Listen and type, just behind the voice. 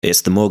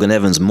It's the Morgan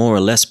Evans More or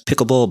Less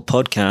Pickleball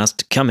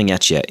podcast coming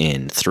at you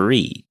in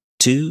 3,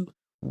 2,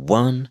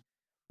 1,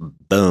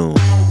 boom.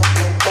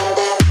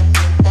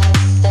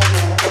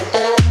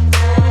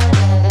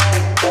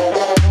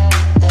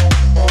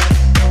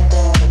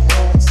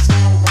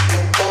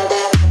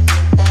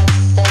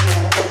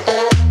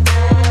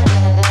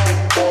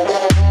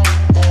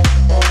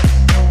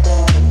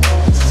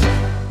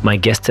 My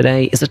guest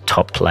today is a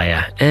top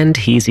player, and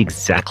he's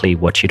exactly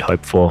what you'd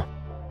hope for.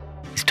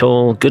 He's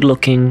tall,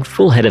 good-looking,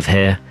 full head of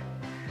hair.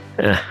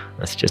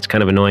 That's just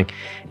kind of annoying.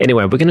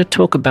 Anyway, we're going to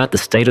talk about the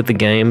state of the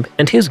game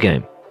and his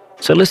game.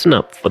 So listen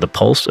up for the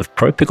pulse of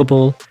pro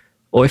pickleball,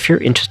 or if you're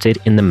interested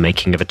in the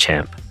making of a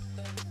champ.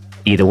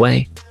 Either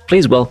way,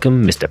 please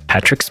welcome Mr.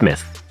 Patrick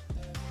Smith.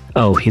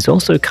 Oh, he's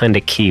also kind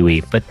of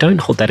Kiwi, but don't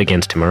hold that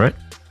against him, all right?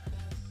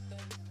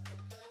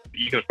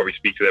 You can probably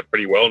speak to that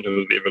pretty well in terms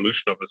of the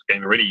evolution of this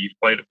game already. You've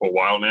played it for a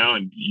while now,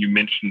 and you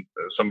mentioned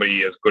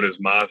somebody as good as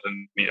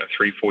Martin,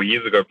 3-4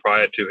 years ago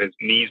prior to his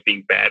knees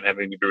being bad and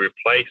having to be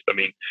replaced. I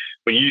mean,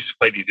 when you used to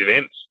play these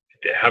events,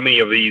 how many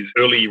of these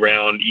early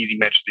round easy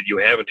matches did you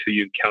have until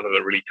you encountered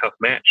a really tough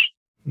match?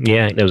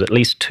 Yeah, there was at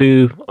least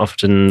 2,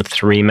 often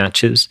 3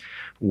 matches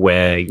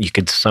where you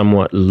could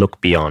somewhat look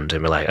beyond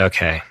and be like,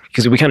 okay,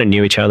 because we kind of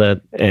knew each other,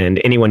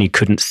 and anyone you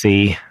couldn't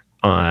see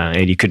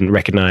and you couldn't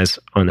recognize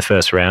on the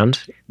first round.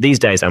 These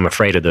days, I'm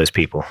afraid of those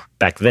people.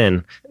 Back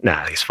then,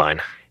 he's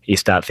fine. You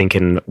start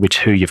thinking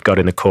who you've got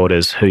in the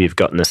quarters, who you've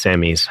got in the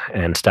semis,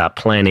 and start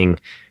planning,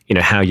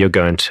 how you're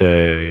going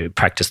to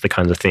practice the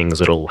kinds of things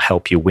that'll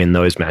help you win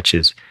those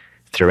matches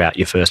throughout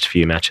your first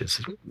few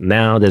matches.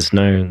 Now, there's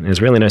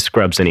really no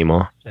scrubs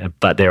anymore,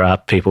 but there are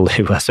people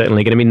who are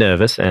certainly going to be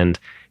nervous. And,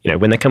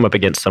 when they come up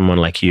against someone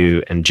like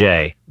you and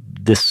Jay,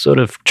 this sort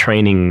of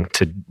training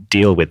to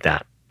deal with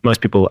that,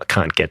 most people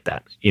can't get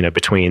that,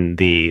 between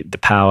the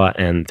power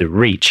and the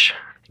reach,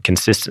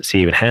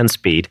 consistency and hand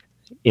speed.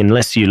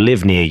 Unless you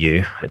live near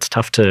you, it's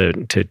tough to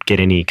get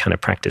any kind of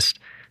practice.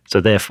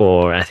 So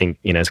therefore, I think,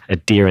 a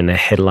deer in the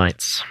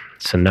headlights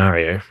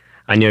scenario.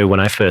 I knew when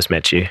I first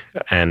met you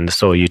and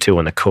saw you two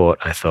on the court,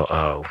 I thought,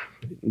 oh,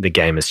 the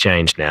game has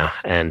changed now.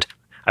 And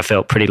I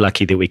felt pretty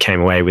lucky that we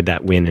came away with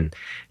that win in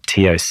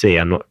TOC.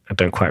 I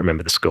don't quite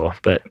remember the score,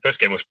 but the first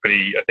game was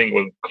I think it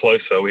was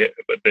closer.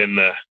 But then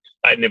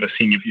I'd never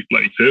seen you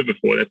bloody serve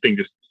before. That thing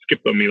just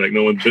skipped on me like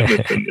no one's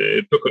business, and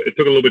it took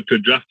a little bit to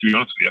adjust, to be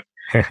honest with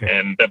you.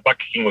 And that butt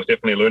kicking was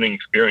definitely a learning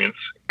experience.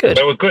 Good.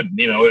 But it was good.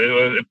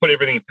 It put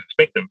everything in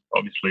perspective,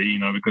 obviously.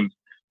 Because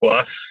for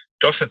us,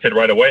 Josh had said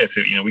right away, I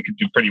said, we could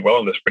do pretty well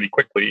in this pretty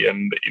quickly.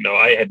 And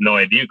I had no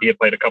idea. He had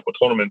played a couple of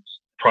tournaments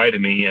prior to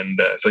me,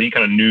 and so he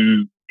kind of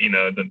knew,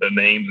 the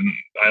names. And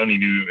I've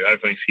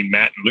only seen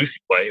Matt and Lucy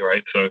play,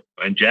 right? So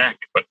and Jack,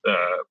 but.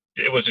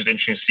 It was just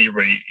interesting to see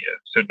everybody,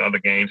 certain other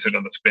games, certain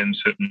other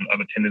spins, certain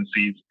other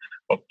tendencies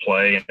of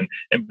play,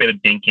 and better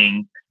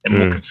dinking and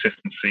more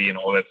consistency and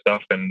all that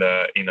stuff. And,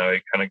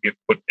 it kind of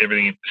put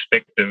everything in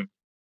perspective.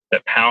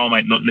 That power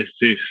might not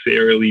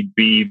necessarily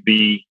be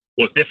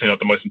it's definitely not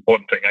the most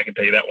important thing. I can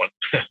tell you that one.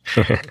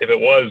 If it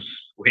was,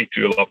 we'd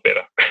do a lot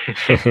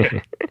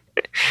better.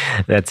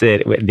 That's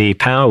it. The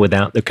power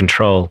without the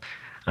control,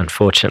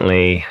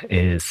 unfortunately,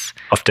 is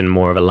often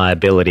more of a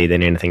liability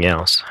than anything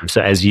else.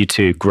 So as you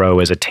two grow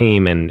as a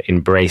team and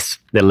embrace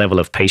the level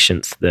of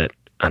patience that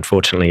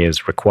unfortunately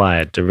is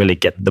required to really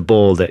get the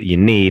ball that you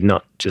need,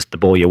 not just the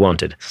ball you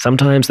wanted.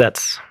 Sometimes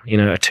that's,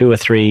 a 2 or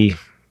 3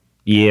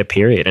 year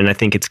period. And I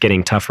think it's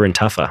getting tougher and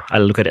tougher. I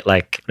look at it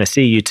like, I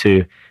see you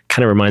two,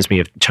 kind of reminds me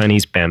of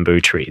Chinese bamboo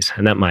trees.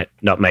 And that might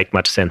not make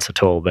much sense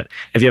at all. But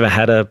have you ever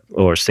had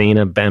or seen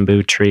a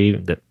bamboo tree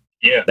that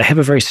Yeah, they have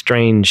a very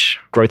strange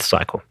growth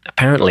cycle.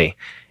 Apparently,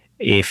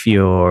 if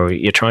you're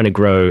trying to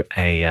grow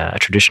a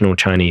traditional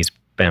Chinese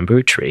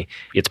bamboo tree,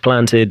 it's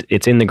planted,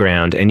 it's in the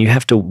ground, and you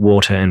have to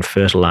water and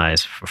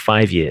fertilize for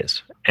 5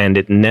 years, and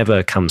it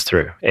never comes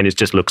through, and it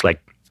just looks like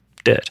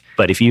dirt.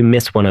 But if you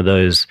miss one of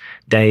those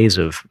days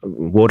of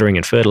watering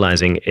and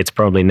fertilizing, it's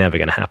probably never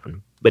going to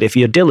happen. But if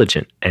you're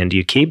diligent and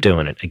you keep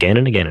doing it again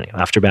and again,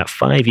 after about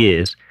 5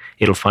 years,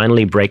 it'll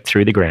finally break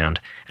through the ground,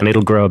 and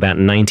it'll grow about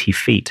 90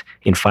 feet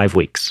in 5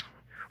 weeks.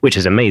 Which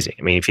is amazing.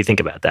 I mean, if you think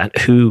about that,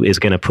 who is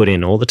going to put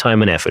in all the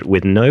time and effort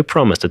with no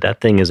promise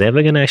that thing is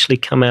ever going to actually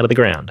come out of the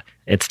ground?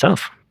 It's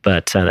tough,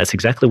 but that's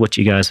exactly what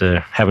you guys are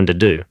having to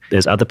do.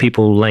 There's other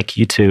people like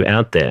you two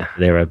out there.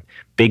 There are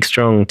big,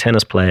 strong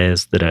tennis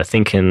players that are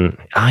thinking,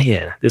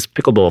 this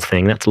pickleball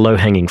thing, that's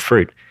low-hanging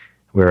fruit.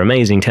 We're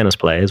amazing tennis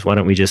players. Why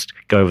don't we just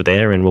go over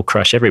there and we'll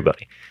crush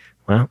everybody?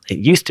 Well, it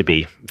used to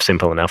be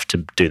simple enough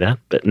to do that,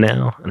 but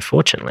now,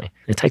 unfortunately,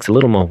 it takes a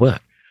little more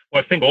work.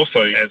 Well, I think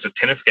also as the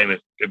tennis game has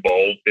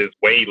evolved, there's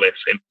way less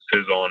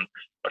emphasis on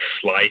a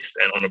slice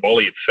and on a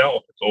volley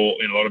itself. It's all,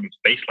 a lot of it's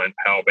baseline,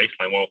 power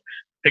baseline. Well,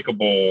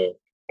 pickleball,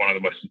 one of the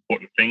most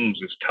important things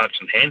is touch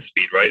and hand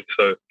speed, right?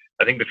 So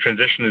I think the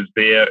transition is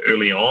there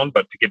early on,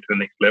 but to get to the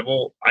next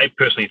level, I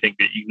personally think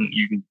that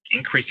you can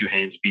increase your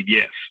hand speed,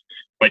 yes.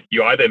 But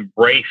you either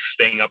embrace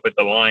staying up at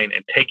the line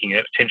and taking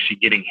it, potentially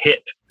getting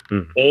hit,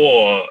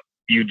 or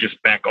you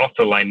just back off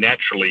the line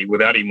naturally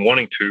without even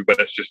wanting to, but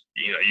that's just,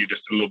 you're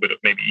just a little bit of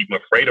maybe even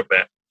afraid of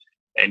that.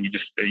 And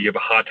you have a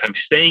hard time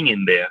staying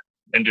in there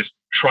and just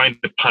trying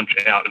to punch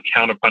out and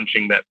counter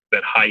punching that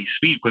high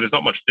speed, because there's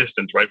not much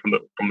distance, right, from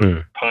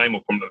the time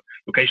or from the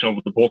location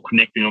of the ball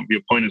connecting on the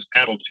opponent's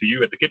paddle to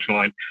you at the kitchen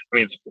line. I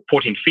mean, it's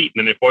 14 feet,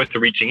 and then if both are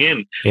reaching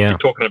in, you're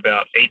talking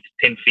about 8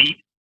 to 10 feet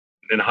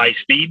in high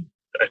speed.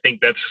 I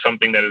think that's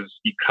something that is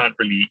you can't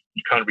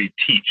really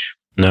teach.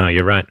 No,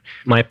 you're right.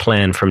 My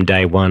plan from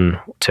day one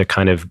to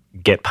kind of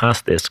get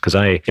past this, because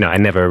I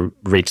never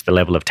reached the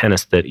level of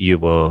tennis that you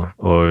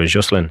or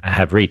Jocelyn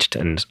have reached,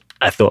 and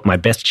I thought my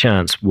best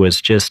chance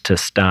was just to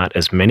start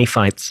as many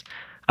fights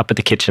up at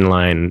the kitchen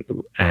line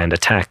and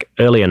attack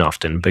early and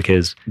often,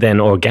 because then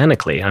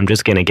organically I'm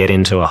just going to get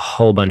into a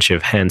whole bunch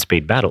of hand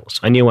speed battles.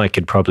 I knew I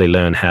could probably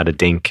learn how to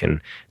dink,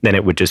 and then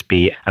it would just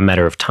be a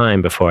matter of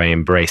time before I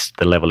embraced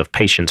the level of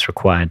patience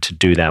required to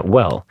do that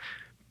well.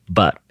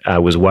 But I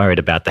was worried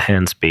about the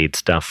hand speed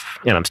stuff,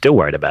 and I'm still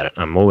worried about it.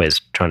 I'm always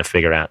trying to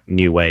figure out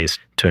new ways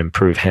to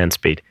improve hand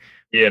speed.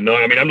 Yeah, no,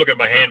 I mean, I'm looking at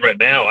my hand right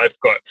now. I've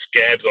got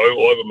scabs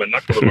all over my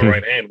knuckles on my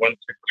right hand. 1, 2,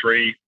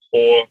 3,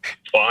 4,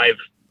 5,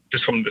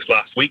 just from this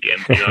last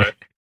weekend,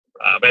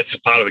 That's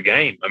just part of the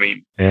game. I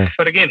mean,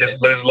 But again, there's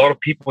a lot of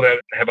people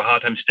that have a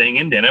hard time staying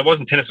in there. And it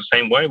wasn't tennis the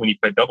same way when you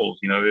play doubles.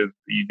 You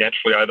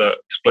naturally either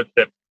split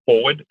step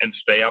forward and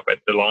stay up at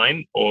the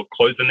line, or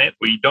close the net,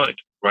 or you don't,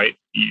 right?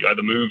 You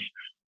either move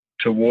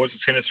towards the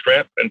center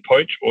strap and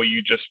poach, or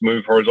you just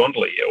move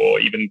horizontally,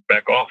 or even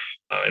back off.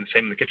 And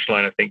same in the kitchen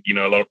line. I think, a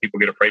lot of people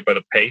get afraid by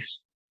the pace.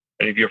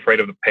 And if you're afraid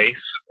of the pace,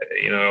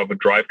 of a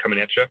drive coming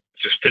at you,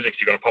 it's just physics.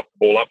 You're going to pop the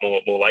ball up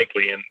more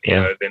likely. And,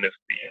 then it's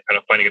kind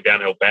of finding a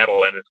downhill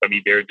battle, and it's going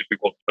to be very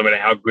difficult. No matter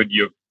how good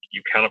your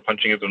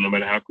counter-punching is, or no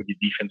matter how good your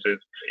defense is,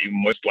 you're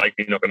most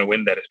likely not going to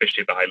win that,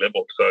 especially at the high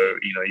level. So,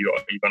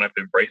 you're going to have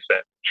to embrace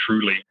that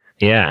truly.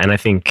 Yeah, and I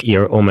think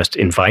you're almost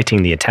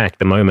inviting the attack.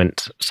 The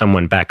moment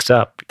someone backs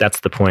up, that's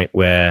the point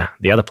where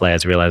the other player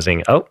is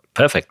realizing, oh,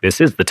 perfect,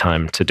 this is the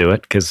time to do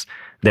it, because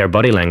their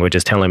body language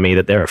is telling me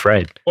that they're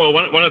afraid. Well,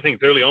 one of the things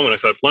early on when I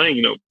started playing,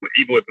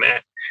 even with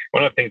Matt,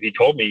 one of the things he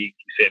told me,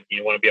 he said,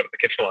 you want to be up at the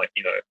kitchen line.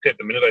 Said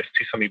the minute I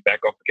see somebody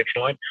back off the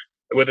kitchen line,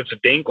 whether it's a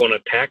dink or an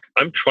attack,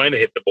 I'm trying to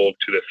hit the ball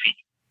to their feet.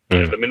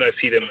 The minute I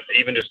see them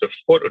even just a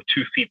foot or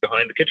 2 feet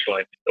behind the kitchen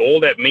line, all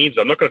that means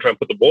I'm not going to try and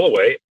put the ball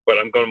away, but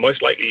I'm going to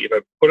most likely, if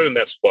I put it in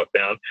that spot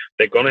down,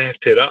 they're going to have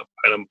to hit up,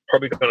 and I'm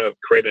probably going to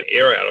create an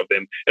error out of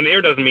them. And the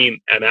error doesn't mean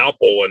an out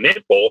ball or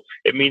net ball.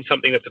 It means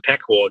something that's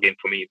attackable again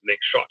for me the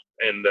next shot.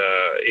 And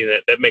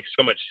that makes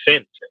so much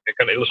sense. It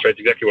kind of illustrates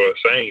exactly what I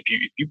was saying.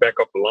 If you back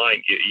off the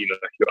line,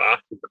 you're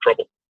asking for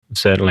trouble.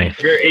 Certainly.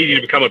 It's very easy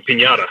to become a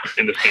piñata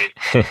in this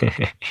game.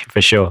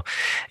 For sure.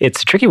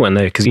 It's a tricky one,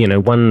 though, because,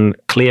 one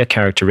clear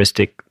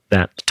characteristic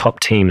that top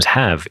teams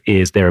have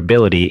is their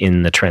ability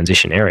in the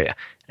transition area,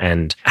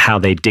 and how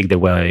they dig their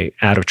way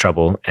out of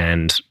trouble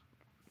and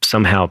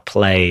somehow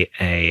play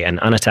an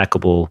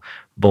unattackable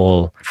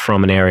ball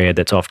from an area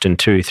that's often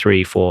 2,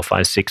 3, 4,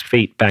 5, 6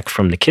 feet back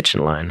from the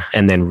kitchen line,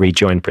 and then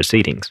rejoin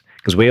proceedings.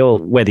 Because we all,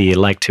 whether you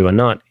like to or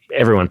not,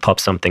 everyone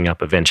pops something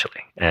up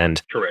eventually.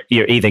 And Correct.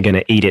 You're either going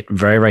to eat it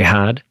very, very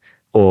hard,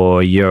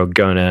 or you're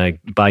going to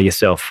buy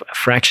yourself a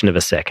fraction of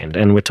a second.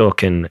 And we're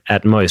talking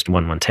at most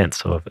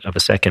 1/10 of a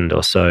second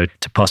or so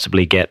to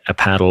possibly get a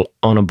paddle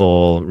on a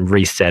ball,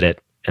 reset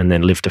it, and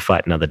then live to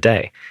fight another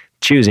day.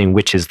 Choosing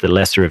which is the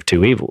lesser of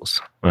two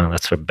evils. Well,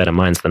 that's for better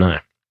minds than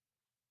I.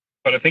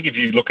 But I think if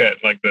you look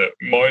at like the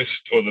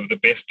most or the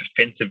best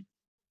defensive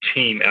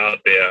team out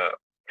there,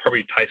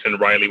 probably Tyson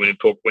Riley when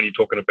you're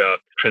talking about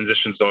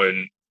transition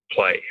zone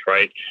play,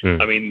 right?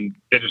 I mean,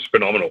 they're just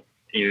phenomenal.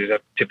 You just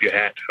have to tip your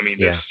hat. I mean,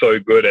 they're so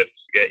good at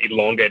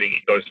elongating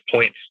those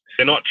points.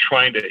 They're not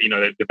trying to,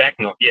 they're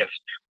backing off, yes,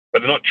 but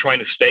they're not trying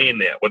to stay in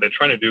there. What they're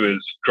trying to do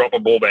is drop a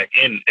ball back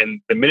in.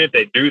 And the minute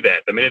they do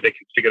that, the minute they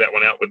can figure that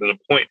one out within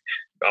a point,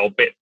 I'll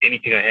bet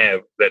anything I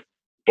have that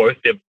both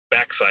their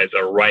backsides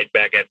are right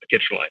back at the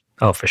kitchen line.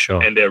 Oh, for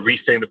sure. And they're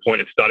resetting the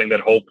point and starting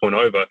that whole point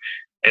over.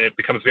 And it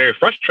becomes very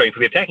frustrating for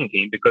the attacking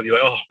team, because you're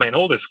like, oh man,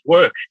 all this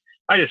work.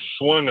 I just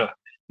swung a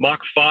Mach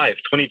 5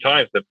 20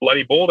 times. The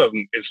bloody ball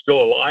is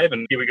still alive,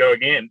 and here we go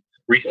again.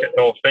 Reset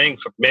the whole thing.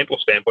 From a mental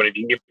standpoint, if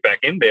you can get back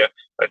in there,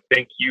 I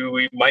think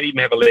you might even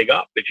have a leg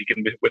up if you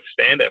can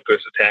withstand that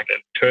first attack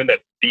and turn that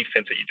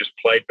defense that you just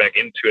played back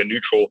into a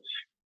neutral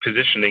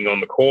positioning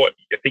on the court.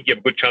 I think you have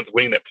a good chance of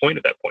winning that point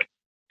at that point,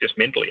 just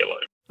mentally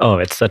alone. Oh,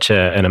 it's such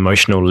an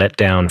emotional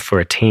letdown for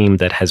a team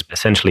that has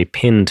essentially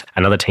pinned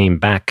another team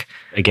back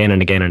again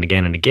and again and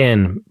again and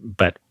again,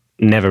 but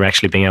never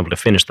actually being able to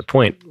finish the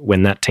point.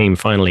 When that team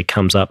finally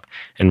comes up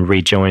and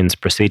rejoins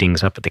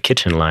proceedings up at the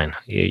kitchen line,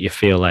 you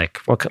feel like,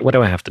 what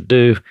do I have to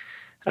do?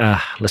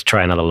 Let's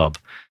try another lob.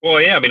 Well,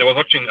 yeah, I mean, I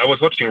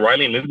was watching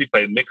Riley and Lindsay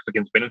play mixed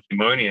against Ben and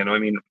Simone, and I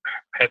mean,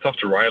 hats off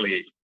to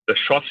Riley. The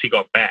shots he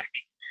got back,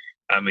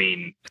 I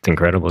mean, it's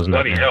incredible, isn't it?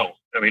 Bloody hell.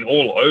 I mean,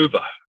 all over.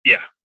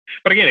 Yeah.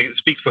 But again, it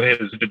speaks for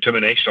his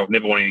determination of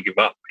never wanting to give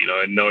up,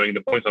 and knowing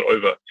the point's not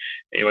over.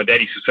 My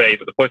dad used to say,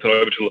 but the point's not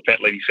over till the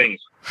fat lady sings,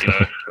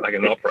 like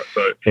an opera.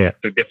 So, yeah.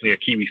 So definitely a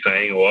Kiwi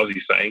saying, or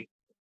Aussie saying,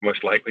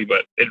 most likely.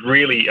 But it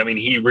really,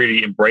 he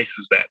really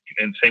embraces that.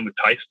 And same with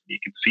Tyson. You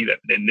can see that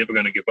they're never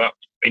going to give up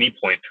any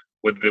point,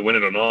 whether they win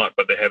it or not.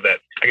 But they have that,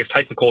 I guess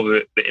Tyson calls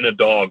it the inner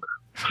dog.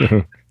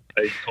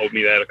 He told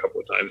me that a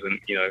couple of times, and,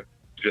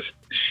 just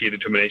sheer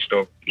determination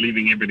of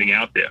leaving everything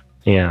out there.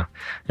 Yeah.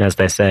 As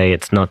they say,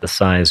 it's not the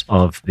size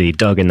of the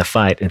dog in the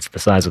fight, it's the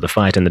size of the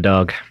fight in the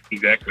dog.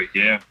 Exactly,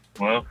 yeah.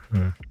 Well,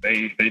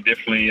 they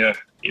definitely,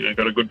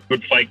 got a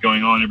good fight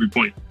going on every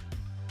point.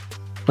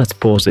 Let's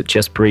pause it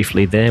just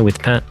briefly there with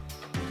Pat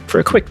for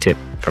a quick tip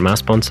from our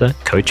sponsor,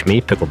 Coach Me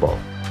Pickleball.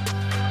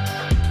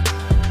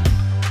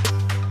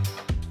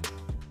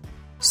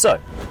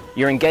 So,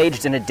 you're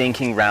engaged in a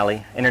dinking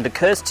rally, and it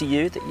occurs to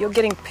you that you're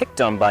getting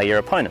picked on by your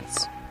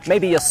opponents.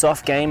 Maybe your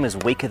soft game is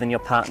weaker than your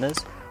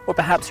partner's, or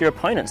perhaps your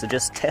opponents are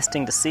just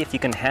testing to see if you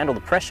can handle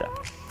the pressure.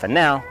 For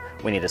now,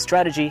 we need a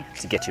strategy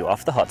to get you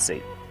off the hot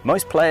seat.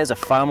 Most players are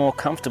far more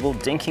comfortable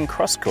dinking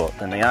cross-court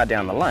than they are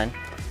down the line,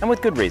 and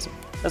with good reason.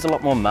 There's a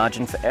lot more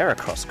margin for error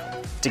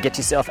cross-court. To get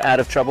yourself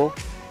out of trouble,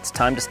 it's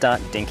time to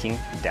start dinking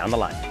down the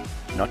line.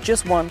 Not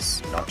just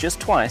once, not just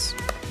twice.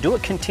 Do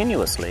it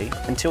continuously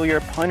until your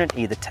opponent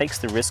either takes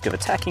the risk of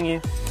attacking you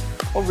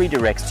or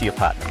redirects to your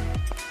partner.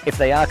 If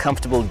they are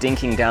comfortable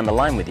dinking down the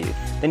line with you,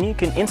 then you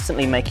can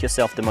instantly make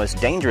yourself the most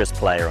dangerous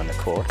player on the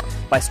court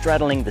by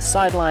straddling the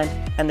sideline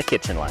and the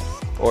kitchen line.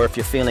 Or if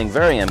you're feeling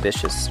very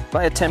ambitious,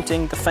 by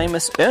attempting the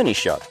famous Ernie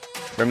shot.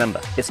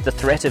 Remember, it's the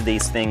threat of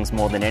these things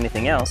more than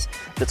anything else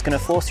that's going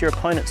to force your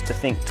opponents to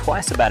think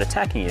twice about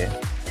attacking you,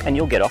 and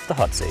you'll get off the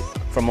hot seat.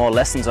 For more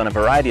lessons on a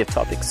variety of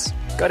topics,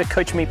 go to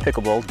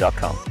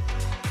CoachMePickleball.com.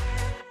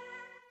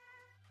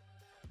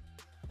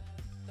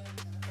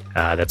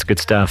 That's good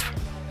stuff.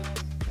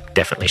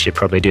 Definitely should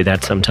probably do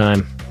that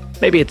sometime.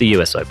 Maybe at the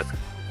US Open.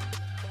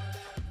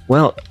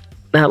 Well,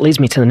 now it leads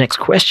me to the next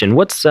question.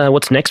 What's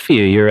next for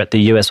you? You're at the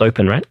US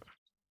Open, right?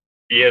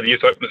 Yeah, the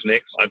US Open is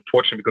next.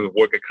 Unfortunately, because of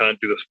work, I can't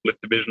do the split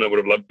division. I would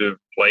have loved to have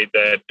played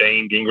that.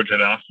 Dane Gingrich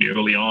had asked me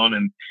early on,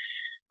 and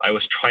I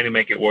was trying to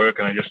make it work,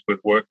 and I just with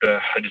work,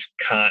 I just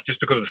can't, just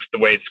because of the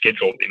way it's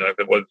scheduled. If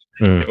it was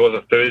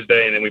a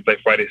Thursday and then we play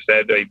Friday,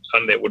 Saturday,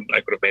 Sunday,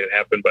 I could have made it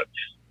happen. But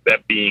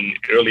that being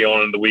early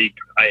on in the week,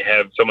 I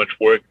have so much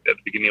work at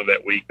the beginning of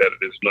that week that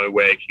there's no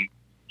way I can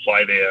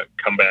fly there,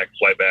 come back,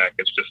 fly back.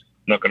 It's just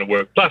not going to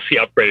work. Plus, he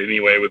upgraded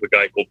anyway with a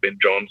guy called Ben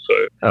John.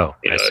 So,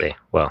 I see.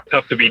 Well,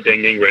 tough to beat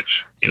Dane Gingrich,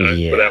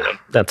 for that one.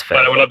 That's fair.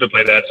 But I would love to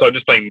play that. So I'm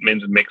just playing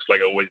men's and mixed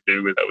like I always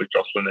do with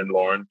Jocelyn and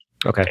Lauren.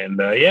 Okay. And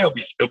it'll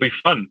be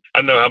fun. I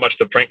don't know how much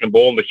the Franklin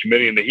ball and the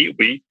humidity and the heat will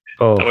be,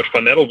 how much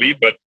fun that'll be,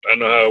 but I don't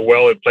know how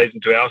well it plays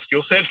into our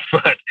skill set.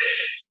 But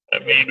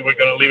we're going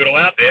to leave it all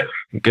out there.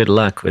 Good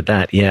luck with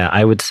that. Yeah,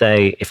 I would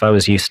say if I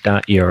was you,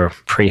 start your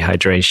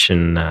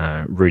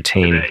pre-hydration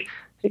routine. Today.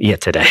 Yeah,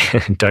 today.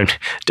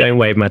 Don't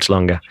wait much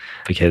longer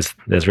because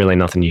there's really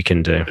nothing you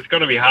can do. It's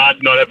going to be hard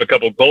to not have a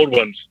couple of cold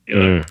ones.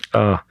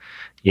 Oh,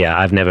 yeah,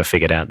 I've never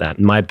figured out that.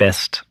 My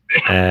best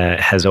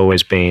has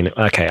always been,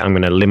 okay, I'm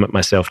going to limit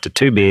myself to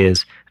 2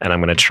 beers and I'm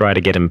going to try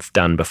to get them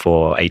done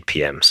before 8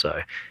 p.m. So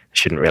it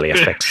shouldn't really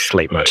affect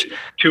sleep much.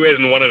 2 beers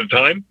and one at a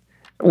time?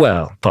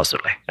 Well,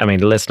 possibly. I mean,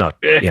 let's not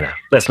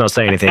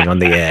say anything on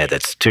the air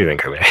that's too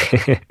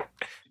incriminating.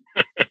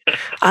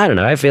 I don't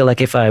know. I feel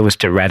like if I was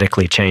to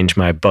radically change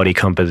my body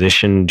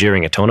composition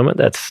during a tournament,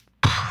 that's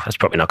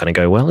probably not going to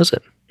go well, is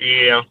it?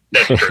 Yeah,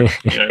 that's true.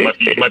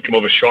 It might be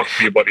more of a shock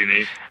for your body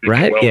needs.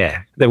 Right? Well.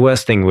 Yeah. The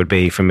worst thing would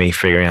be for me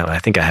figuring out, I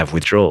think I have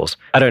withdrawals.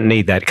 I don't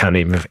need that kind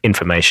of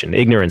information.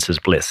 Ignorance is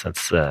bliss.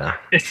 That's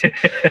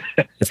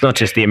it's not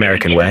just the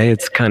American way.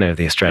 It's kind of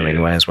the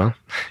Australian way as well.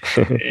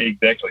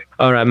 Exactly.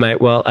 All right,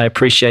 mate. Well, I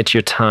appreciate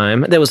your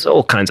time. There was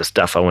all kinds of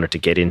stuff I wanted to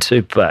get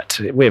into, but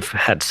we've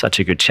had such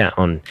a good chat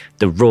on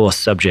the raw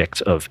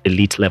subject of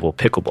elite level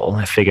pickleball.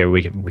 I figure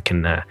we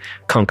can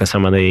conquer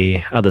some of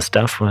the other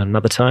stuff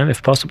another time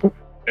if possible.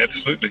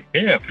 Absolutely.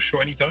 Yeah, for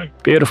sure. Anytime.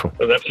 Beautiful. It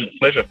was an absolute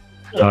pleasure.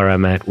 All right,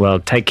 mate.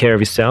 Well, take care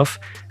of yourself.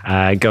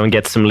 Go and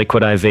get some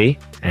Liquid IV,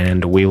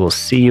 and we will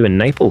see you in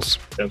Naples.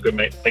 Sounds good,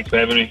 mate. Thanks for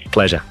having me.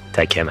 Pleasure.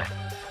 Take care, mate.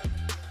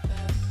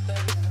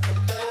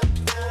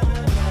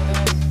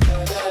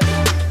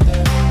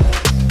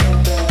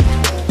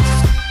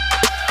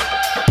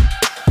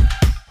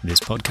 This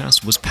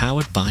podcast was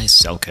powered by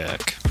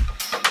Selkirk.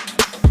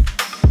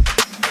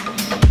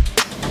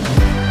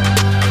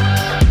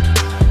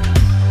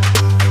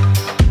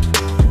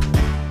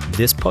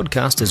 This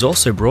podcast is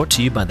also brought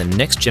to you by the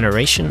next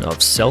generation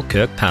of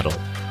Selkirk paddle,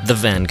 the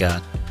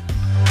Vanguard.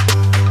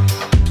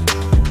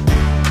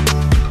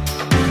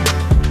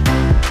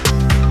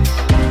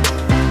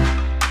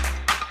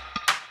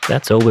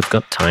 That's all we've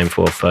got time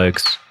for,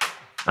 folks.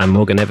 I'm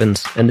Morgan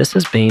Evans, and this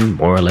has been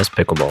More or Less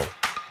Pickleball.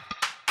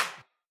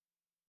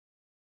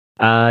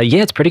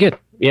 Yeah, it's pretty good.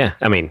 Yeah,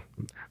 I mean,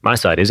 my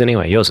side is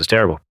anyway. Yours is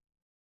terrible.